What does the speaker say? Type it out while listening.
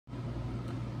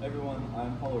Hey everyone,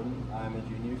 I'm Paul Orton. I'm a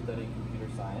junior studying computer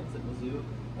science at Mizzou,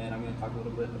 and I'm going to talk a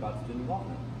little bit about student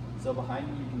involvement. So behind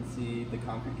me you can see the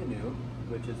Concrete Canoe,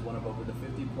 which is one of over the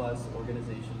 50 plus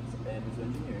organizations in Mizzou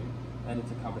Engineering, and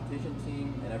it's a competition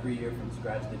team, and every year from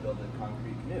scratch they build a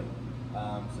concrete canoe.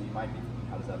 So you might be thinking,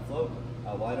 how does that float?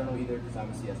 Well, I don't know either because I'm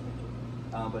a CS major.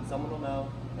 But someone will know,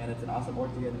 and it's an awesome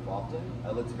org to get involved in.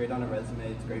 It looks great on a resume,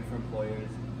 it's great for employers.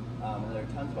 And there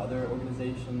are tons of other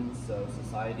organizations, so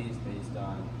societies based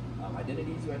on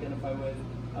identities you identify with,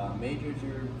 majors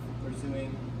you're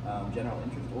pursuing, general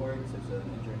interest orgs, such as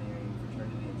an engineering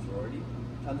fraternity and sorority,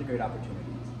 tons of great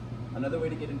opportunities. Another way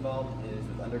to get involved is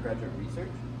with undergraduate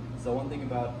research. So one thing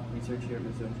about research here at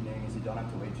Mizzou Engineering is you don't have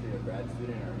to wait till you're a grad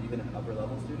student or even an upper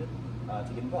level student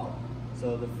to get involved.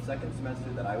 So the second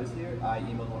semester that I was here, I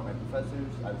emailed one of my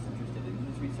professors. I was interested in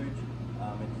his research,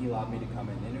 and he allowed me to come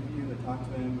and interview and talk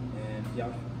to him, and he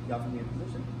offered me a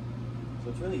position. So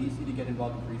it's really easy to get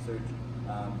involved with research.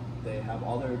 They have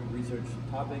all their research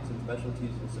topics and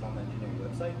specialties listed on the engineering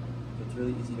website, so it's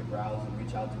really easy to browse and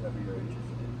reach out to whoever you're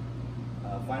interested in.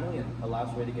 Finally, a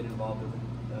last way to get involved with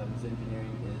Mizzou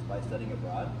Engineering is by studying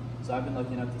abroad. So I've been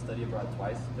lucky enough to study abroad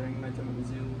twice during my time at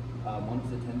Mizzou. One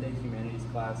was a 10-day humanities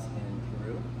class in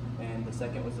Peru, and the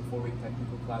second was a 4-week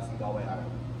technical class in Galway,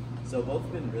 Ireland. So both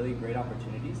have been really great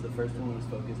opportunities. The first one was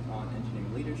focused on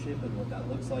engineering leadership and what that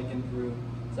looks like in Peru.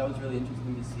 So that was really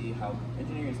interesting to see how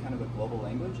engineering is kind of a global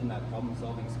language and that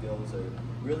problem-solving skills are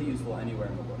really useful anywhere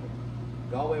in the world.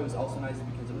 Galway was also nice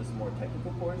because it was a more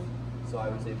technical course, so I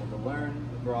was able to learn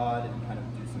abroad and kind of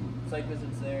do some site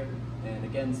visits there, and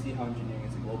again see how engineering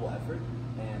is a global effort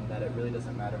and that it really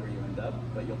doesn't matter where you end up,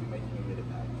 but you'll be making a good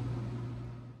impact.